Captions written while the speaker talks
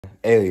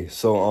Hey,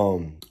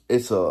 so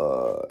it's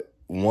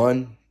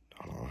one.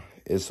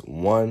 It's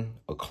 1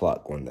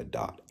 o'clock on the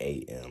dot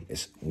a.m.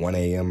 It's 1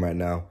 a.m. right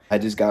now. I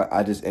just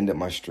ended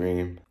my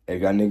stream.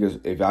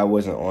 If I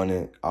wasn't on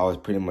it, I was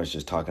pretty much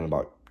just talking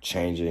about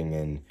changing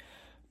and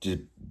just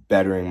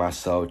bettering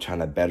myself, trying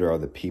to better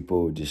other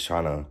people, just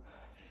trying to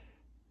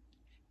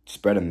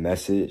spread a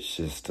message,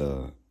 just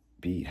to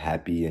be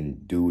happy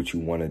and do what you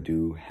want to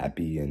do,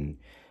 happy, and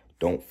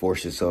don't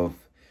force yourself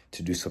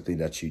to do something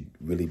that you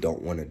really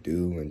don't want to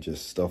do, and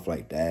just stuff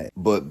like that.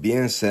 But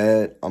being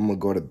said, I'm gonna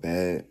go to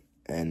bed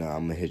and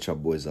I'm gonna hit y'all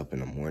boys up in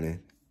the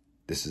morning.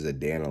 This is a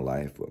day in the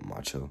life with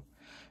Macho,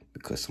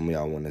 because some of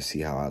y'all want to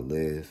see how I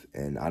live,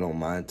 and I don't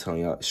mind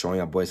showing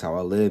y'all boys how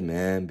I live,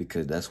 man,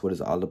 because that's what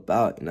it's all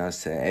about. You know what I'm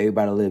saying?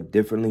 Everybody live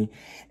differently,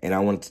 and I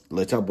want to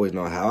let y'all boys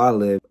know how I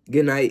live.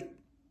 Good night.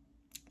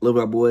 Love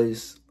y'all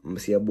boys. I'm gonna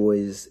see y'all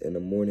boys in the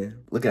morning.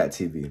 Look at that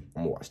TV.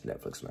 I'm gonna watch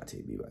Netflix on that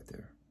TV right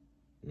there.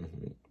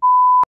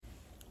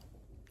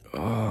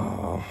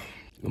 Oh,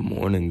 good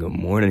morning,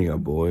 y'all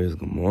boys.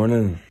 Good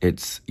morning.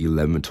 It's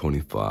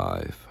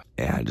 11:25,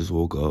 and I just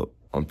woke up.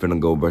 I'm finna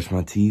go brush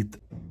my teeth.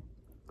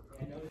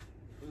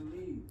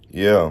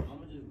 Yeah,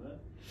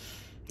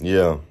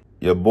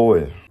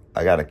 boy.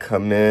 I gotta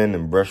come in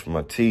and brush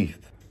my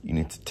teeth. You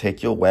need to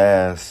take your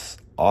ass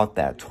off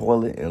that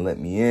toilet and let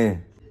me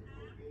in.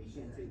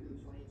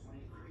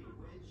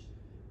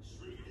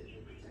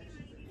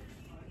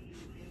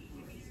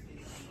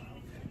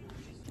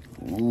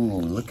 Ooh,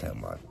 look at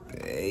my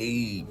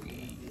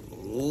baby.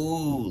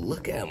 Ooh,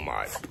 look at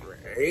my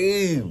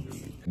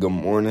baby. Good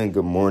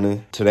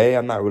morning. Today,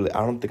 I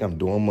don't think I'm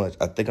doing much.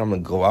 I think I'm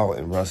gonna go out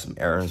and run some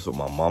errands with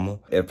my mama.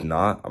 If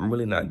not, I'm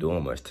really not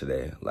doing much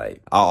today.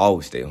 Like, I'll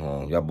always stay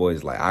home. Y'all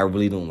boys, like, I don't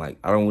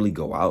really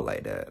go out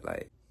like that.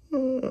 Like,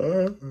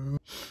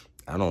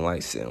 I don't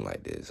like sitting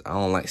like this. I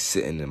don't like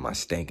sitting in my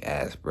stank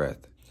ass breath.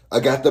 I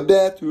got the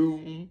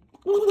bathroom.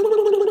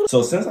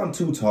 So since I'm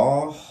too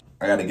tall,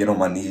 I gotta get on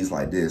my knees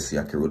like this so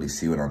y'all can really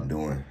see what I'm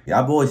doing.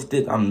 Y'all boys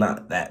think I'm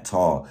not that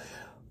tall,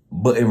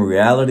 but in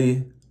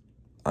reality,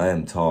 I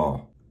am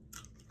tall.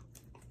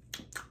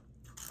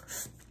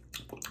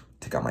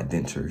 Take out my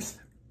dentures.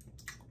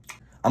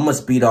 I'm gonna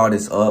speed all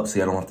this up so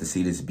y'all don't have to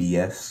see this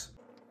BS.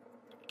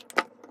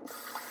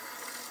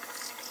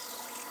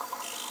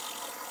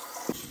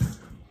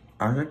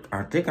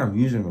 I think I'm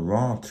using the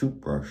wrong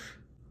toothbrush.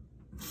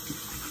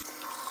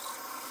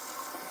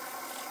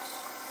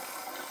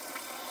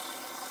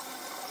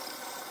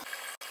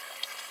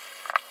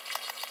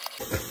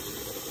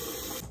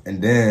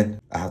 And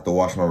then I have to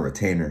wash my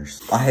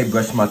retainers. I hate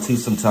brushing my teeth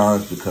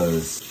sometimes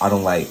because I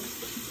don't like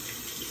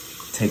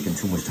taking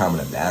too much time in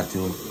the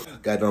bathroom.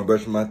 Got done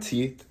brushing my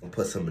teeth and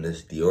put some of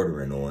this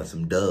deodorant on,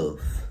 some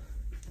Dove.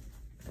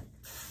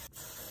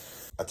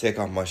 I take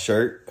off my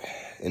shirt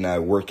and I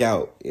work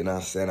out. You know what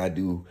I'm saying? I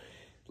do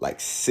like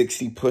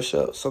 60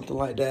 push-ups, something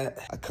like that.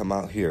 I come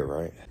out here,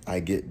 right? I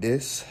get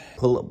this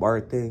pull-up bar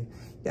thing.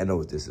 Y'all know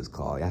what this is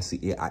called. Y'all see,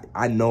 yeah,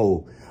 I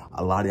know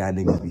a lot of y'all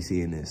niggas be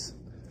seeing this.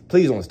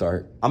 Please don't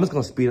start. I'm just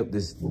gonna speed up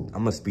this. I'm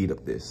gonna speed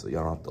up this so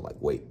y'all don't have to like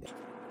wait.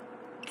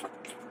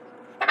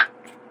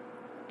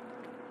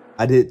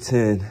 I did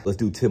 10. Let's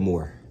do 10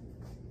 more.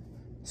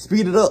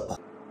 Speed it up.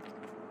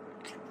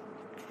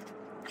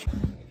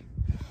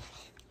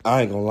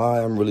 I ain't gonna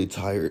lie, I'm really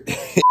tired.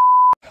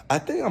 I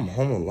think I'm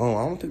home alone.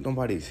 I don't think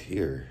nobody's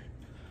here.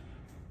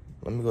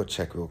 Let me go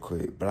check real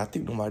quick. But I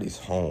think nobody's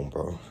home,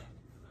 bro.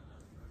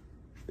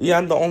 Yeah,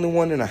 I'm the only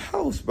one in the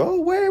house,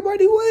 bro. Where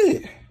everybody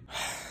went?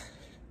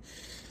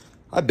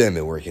 I've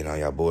been working on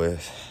y'all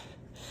boys.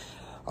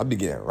 I be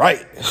getting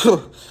right.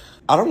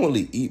 I don't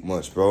really eat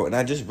much, bro, and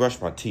I just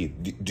brush my teeth.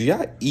 Do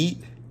y'all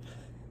eat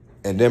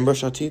and then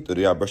brush your teeth, or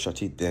do y'all brush your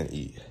teeth then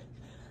eat?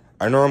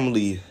 I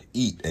normally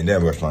eat and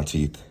then brush my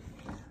teeth,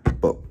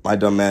 but my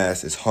dumb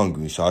ass is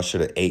hungry, so I should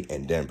have ate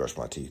and then brushed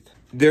my teeth.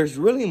 There's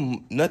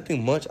really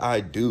nothing much I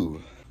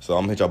do, so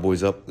I'm gonna hit y'all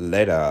boys up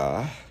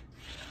later.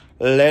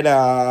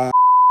 Later.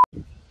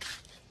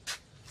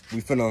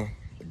 We finna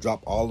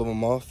drop all of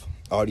them off.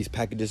 All these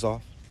packages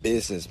off.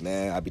 Business,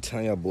 man. I be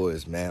telling y'all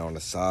boys, man, on the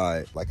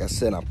side. Like I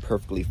said, I'm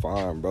perfectly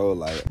fine, bro.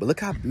 Like, but look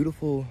how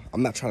beautiful.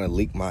 I'm not trying to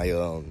leak my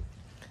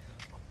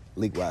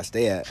leak where I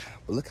stay at,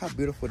 but look how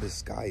beautiful the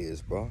sky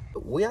is, bro.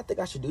 What y'all think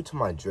I should do to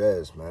my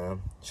dreads,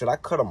 man? Should I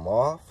cut them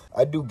off?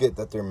 I do get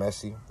that they're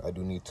messy. I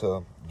do need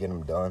to get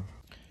them done.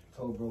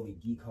 Oh, bro, we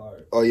geek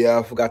hard. Oh yeah,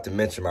 I forgot to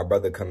mention my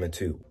brother coming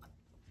too. You know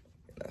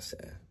what I'm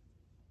saying?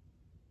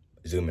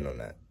 Zoom in on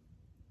that.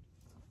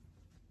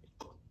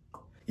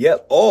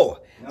 Yep. Oh,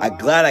 I'm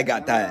glad I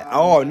got that.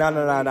 Oh, no.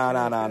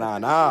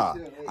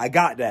 I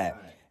got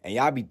that. And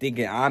y'all be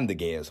thinking I'm the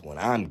gayest one.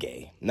 I'm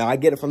gay. No, I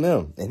get it from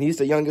him. And he's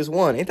the youngest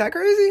one. Ain't that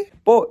crazy?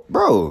 Boy,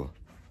 bro,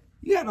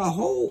 you had a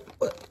whole...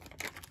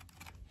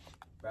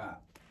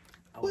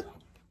 What?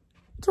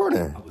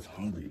 Jordan. I was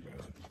hungry, bro.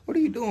 What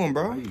are you doing,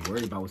 bro? Why are you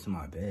worried about what's in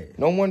my bed?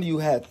 No wonder you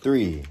had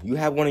 3. You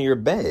have one in your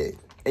bed.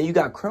 And you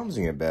got crumbs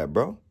in your bed,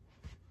 bro.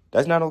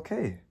 That's not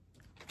okay.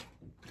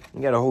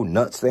 You got a whole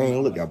nut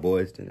stain. Look, y'all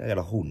boys. I got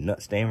a whole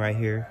nut stain right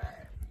here.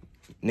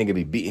 Nigga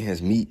be beating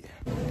his meat.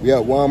 We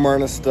at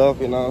Walmart and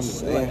stuff, you know what I'm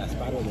saying?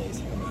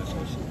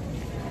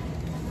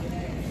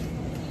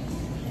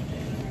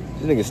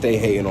 This nigga stay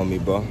hating on me,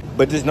 bro.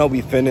 But just know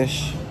we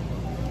finished.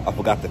 I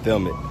forgot to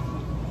film it.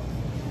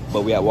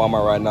 But we at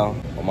Walmart right now.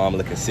 My mom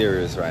looking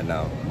serious right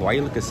now. Why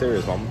you looking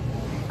serious, mama?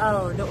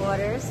 Oh, the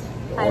orders.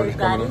 Hi, Orders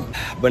everybody. coming in.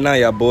 But now,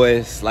 y'all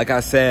boys, like I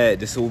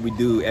said, this is what we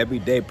do every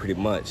day pretty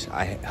much.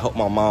 I help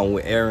my mom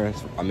with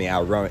errands. I mean,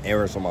 I run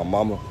errands for my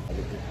mama.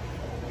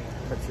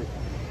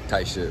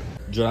 Tight shit.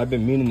 Joe, I've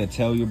been meaning to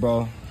tell you,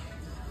 bro.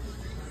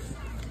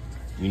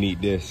 You need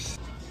this.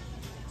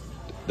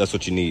 That's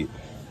what you need.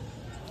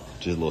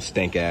 Just a little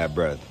stink ass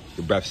breath.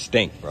 Your breath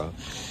stink, bro.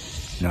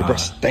 Nah. Your breath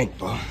stink,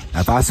 bro.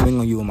 If I swing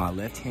on you with my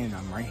left hand,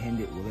 I'm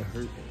right-handed. Will it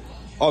hurt?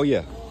 Oh,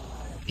 yeah.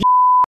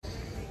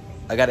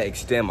 I gotta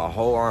extend my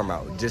whole arm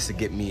out just to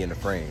get me in the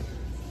frame.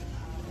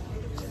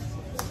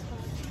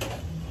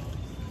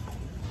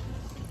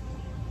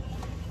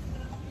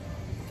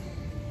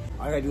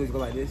 All I gotta do is go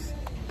like this.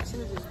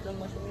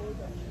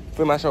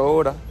 Feel my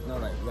shoulder. No,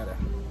 like, you gotta.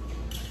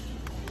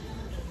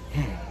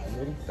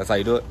 Ready? That's how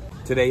you do it.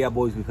 Today, y'all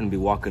boys, we're gonna be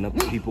walking up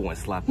to people and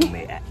slapping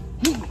their ass.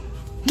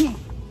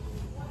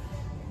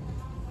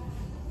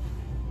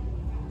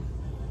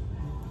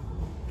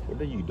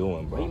 What are you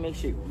doing, bro? Why you make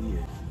shit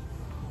weird?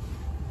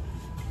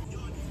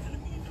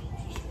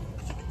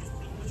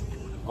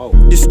 Oh.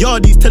 This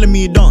yardie's telling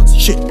me dance.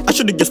 Shit, I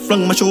should've just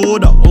flung my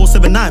shoulder.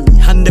 079 me,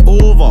 hand it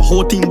over.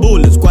 Whole team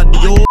bowling, squad the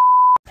yo.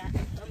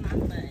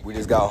 We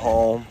just got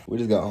home.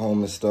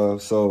 And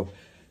stuff. So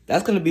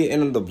that's gonna be the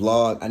end of the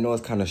vlog. I know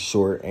it's kind of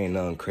short, ain't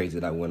nothing crazy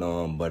that went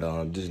on, but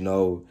just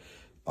know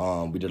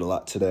we did a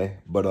lot today.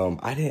 But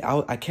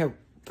I kept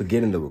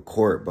forgetting to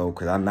record, bro,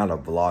 because I'm not a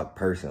vlog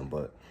person.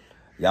 But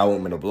y'all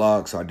want me to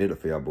vlog, so I did it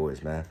for y'all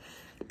boys, man.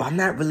 But I'm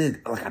not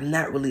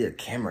really a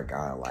camera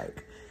guy.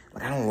 Like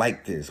I don't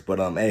like this. But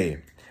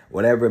hey,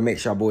 whatever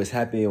makes y'all boys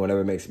happy,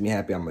 whatever makes me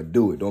happy, I'm gonna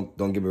do it. Don't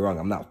get me wrong.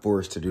 I'm not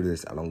forced to do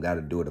this. I don't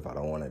gotta do it if I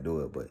don't want to do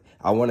it. But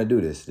I want to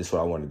do this. This is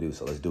what I want to do.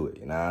 So let's do it.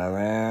 You know what I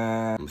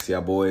mean? I'm gonna see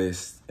y'all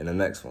boys in the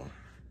next one.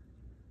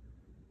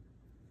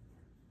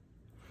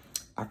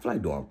 I feel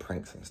like doing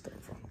pranks and stuff.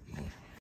 I don't know.